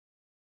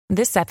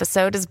This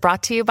episode is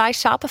brought to you by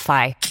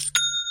Shopify.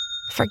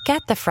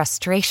 Forget the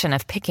frustration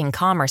of picking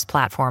commerce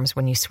platforms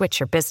when you switch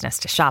your business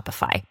to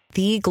Shopify,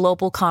 the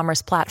global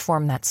commerce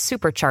platform that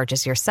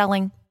supercharges your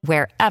selling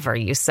wherever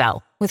you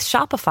sell. With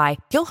Shopify,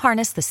 you'll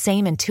harness the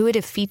same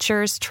intuitive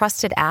features,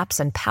 trusted apps,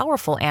 and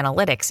powerful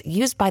analytics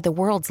used by the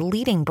world's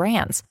leading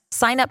brands.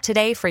 Sign up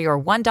today for your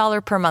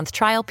 $1 per month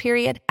trial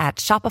period at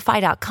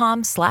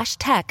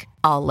shopify.com/tech,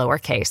 all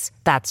lowercase.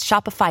 That's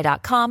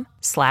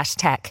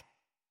shopify.com/tech.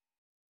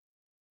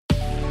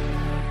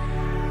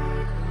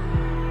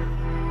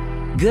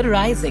 Good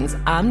Risings,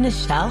 I'm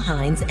Nichelle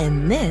Hines,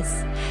 and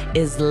this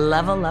is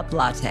Level Up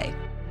Latte.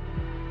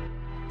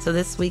 So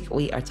this week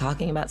we are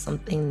talking about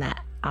something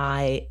that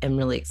I am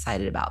really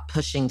excited about,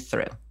 pushing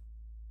through.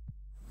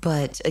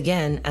 But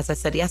again, as I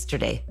said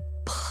yesterday,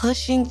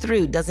 pushing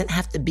through doesn't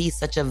have to be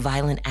such a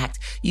violent act.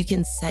 You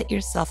can set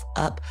yourself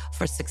up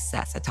for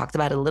success. I talked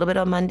about it a little bit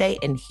on Monday,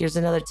 and here's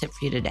another tip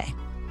for you today.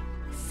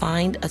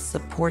 Find a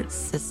support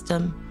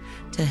system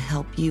to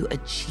help you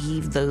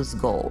achieve those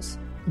goals.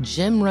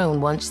 Jim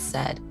Rohn once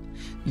said,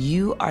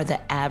 "You are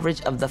the average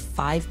of the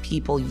 5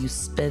 people you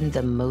spend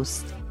the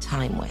most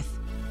time with."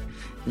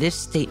 This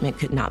statement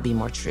could not be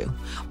more true.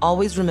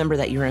 Always remember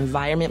that your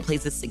environment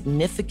plays a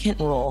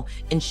significant role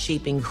in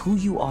shaping who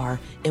you are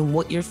and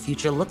what your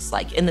future looks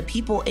like. And the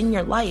people in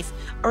your life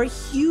are a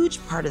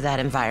huge part of that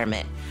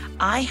environment.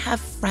 I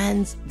have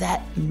friends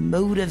that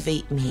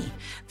motivate me.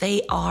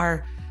 They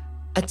are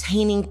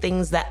attaining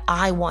things that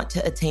I want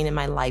to attain in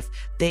my life.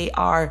 They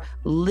are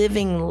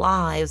living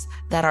lives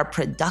that are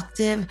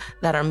productive,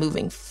 that are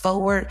moving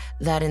forward,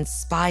 that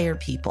inspire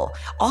people.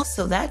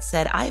 Also, that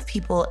said, I have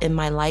people in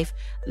my life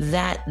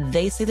that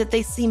they say that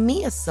they see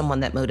me as someone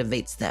that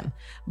motivates them.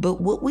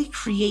 But what we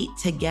create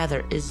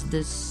together is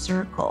this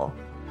circle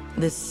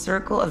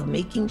of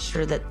making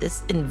sure that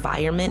this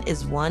environment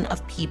is one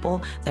of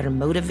people that are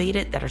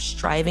motivated, that are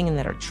striving, and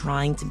that are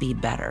trying to be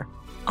better.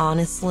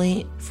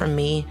 Honestly, for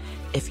me,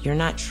 if you're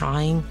not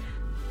trying,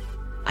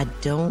 I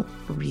don't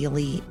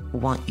really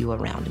want you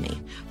around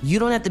me. You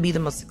don't have to be the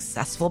most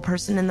successful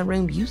person in the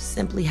room. You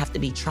simply have to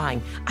be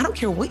trying. I don't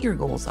care what your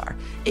goals are.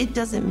 It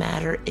doesn't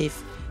matter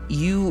if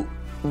you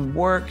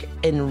work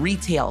in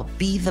retail.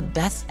 Be the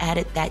best at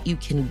it that you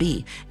can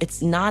be.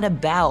 It's not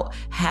about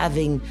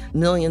having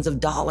millions of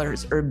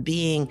dollars or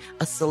being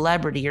a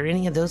celebrity or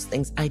any of those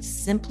things. I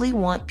simply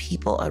want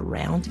people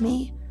around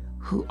me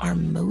who are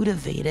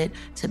motivated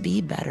to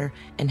be better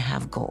and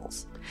have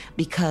goals.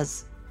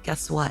 Because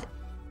guess what?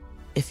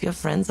 If your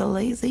friends are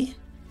lazy,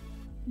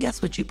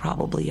 guess what you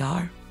probably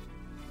are?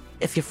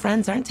 If your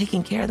friends aren't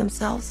taking care of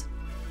themselves,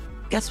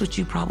 guess what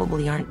you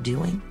probably aren't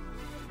doing?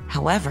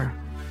 However,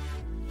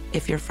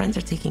 if your friends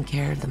are taking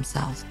care of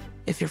themselves,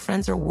 if your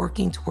friends are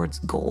working towards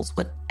goals,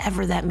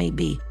 whatever that may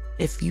be,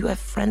 if you have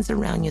friends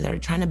around you that are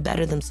trying to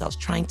better themselves,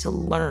 trying to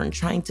learn,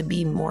 trying to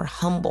be more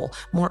humble,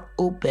 more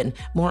open,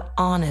 more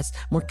honest,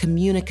 more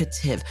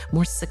communicative,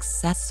 more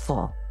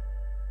successful,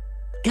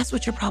 guess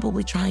what you're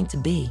probably trying to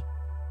be?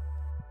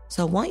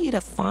 So I want you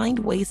to find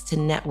ways to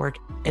network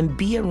and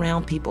be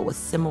around people with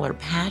similar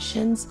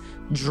passions,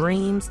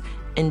 dreams,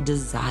 and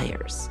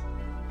desires.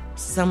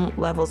 Some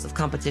levels of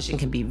competition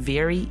can be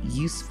very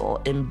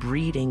useful in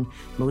breeding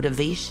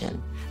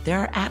motivation. There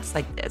are apps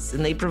like this,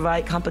 and they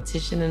provide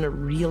competition in a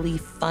really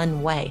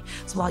fun way.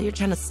 So while you're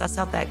trying to suss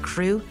out that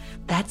crew,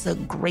 that's a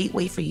great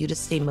way for you to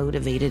stay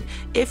motivated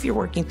if you're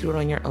working through it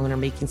on your own or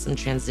making some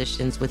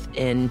transitions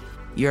within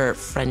your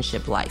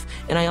friendship life.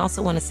 And I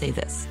also want to say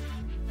this.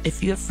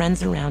 If you have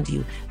friends around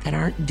you that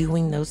aren't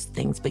doing those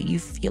things, but you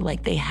feel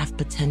like they have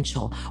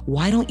potential,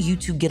 why don't you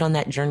two get on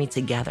that journey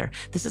together?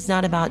 This is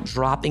not about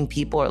dropping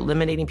people or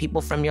eliminating people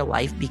from your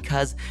life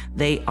because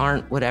they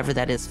aren't whatever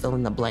that is, fill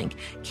in the blank.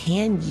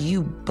 Can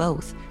you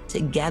both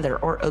together,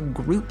 or a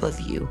group of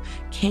you,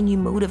 can you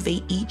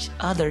motivate each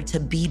other to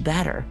be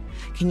better?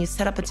 Can you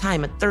set up a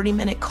time, a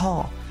 30-minute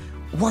call,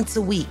 once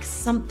a week,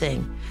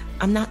 something?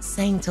 I'm not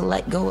saying to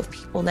let go of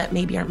people that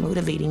maybe aren't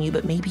motivating you,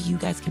 but maybe you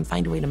guys can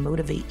find a way to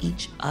motivate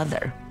each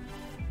other.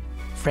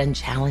 Friend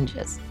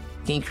challenges.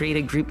 Can you create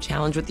a group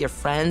challenge with your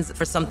friends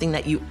for something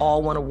that you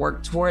all want to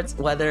work towards,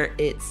 whether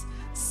it's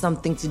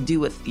something to do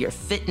with your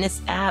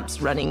fitness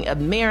apps, running a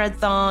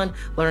marathon,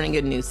 learning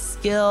a new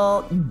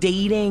skill,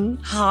 dating,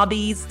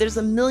 hobbies? There's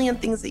a million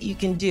things that you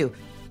can do.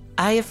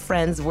 I have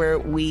friends where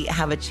we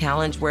have a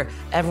challenge where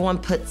everyone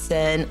puts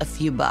in a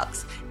few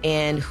bucks,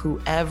 and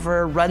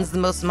whoever runs the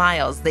most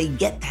miles, they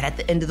get that at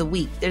the end of the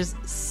week. There's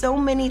so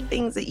many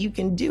things that you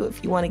can do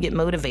if you want to get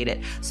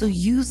motivated. So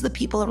use the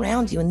people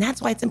around you. And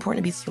that's why it's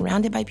important to be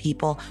surrounded by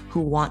people who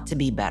want to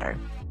be better.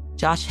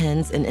 Josh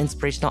Hens, an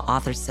inspirational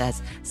author,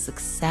 says,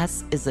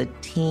 "Success is a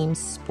team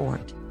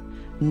sport.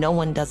 No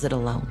one does it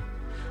alone.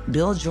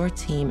 Build your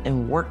team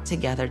and work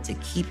together to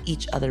keep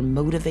each other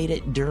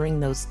motivated during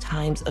those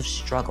times of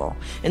struggle."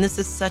 And this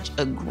is such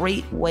a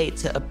great way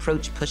to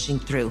approach pushing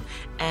through.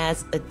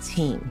 As a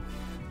team,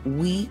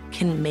 we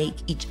can make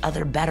each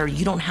other better.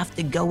 You don't have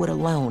to go it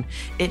alone.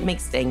 It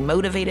makes staying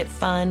motivated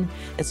fun,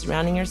 and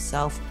surrounding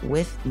yourself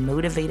with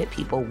motivated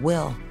people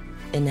will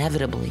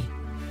inevitably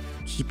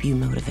keep you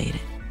motivated.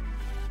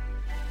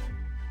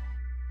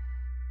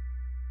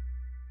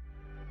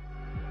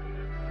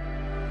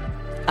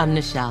 I'm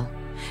Nichelle,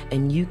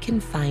 and you can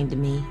find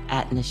me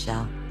at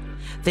Nichelle.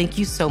 Thank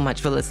you so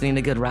much for listening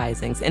to Good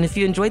Risings. And if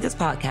you enjoyed this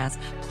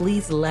podcast,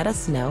 please let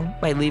us know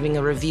by leaving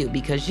a review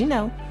because,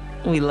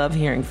 we love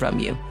hearing from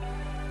you.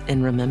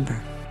 And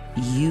remember,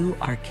 you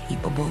are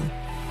capable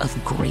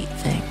of great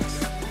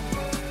things.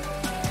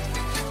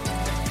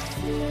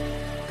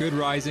 Good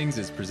Risings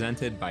is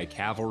presented by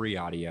Cavalry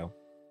Audio.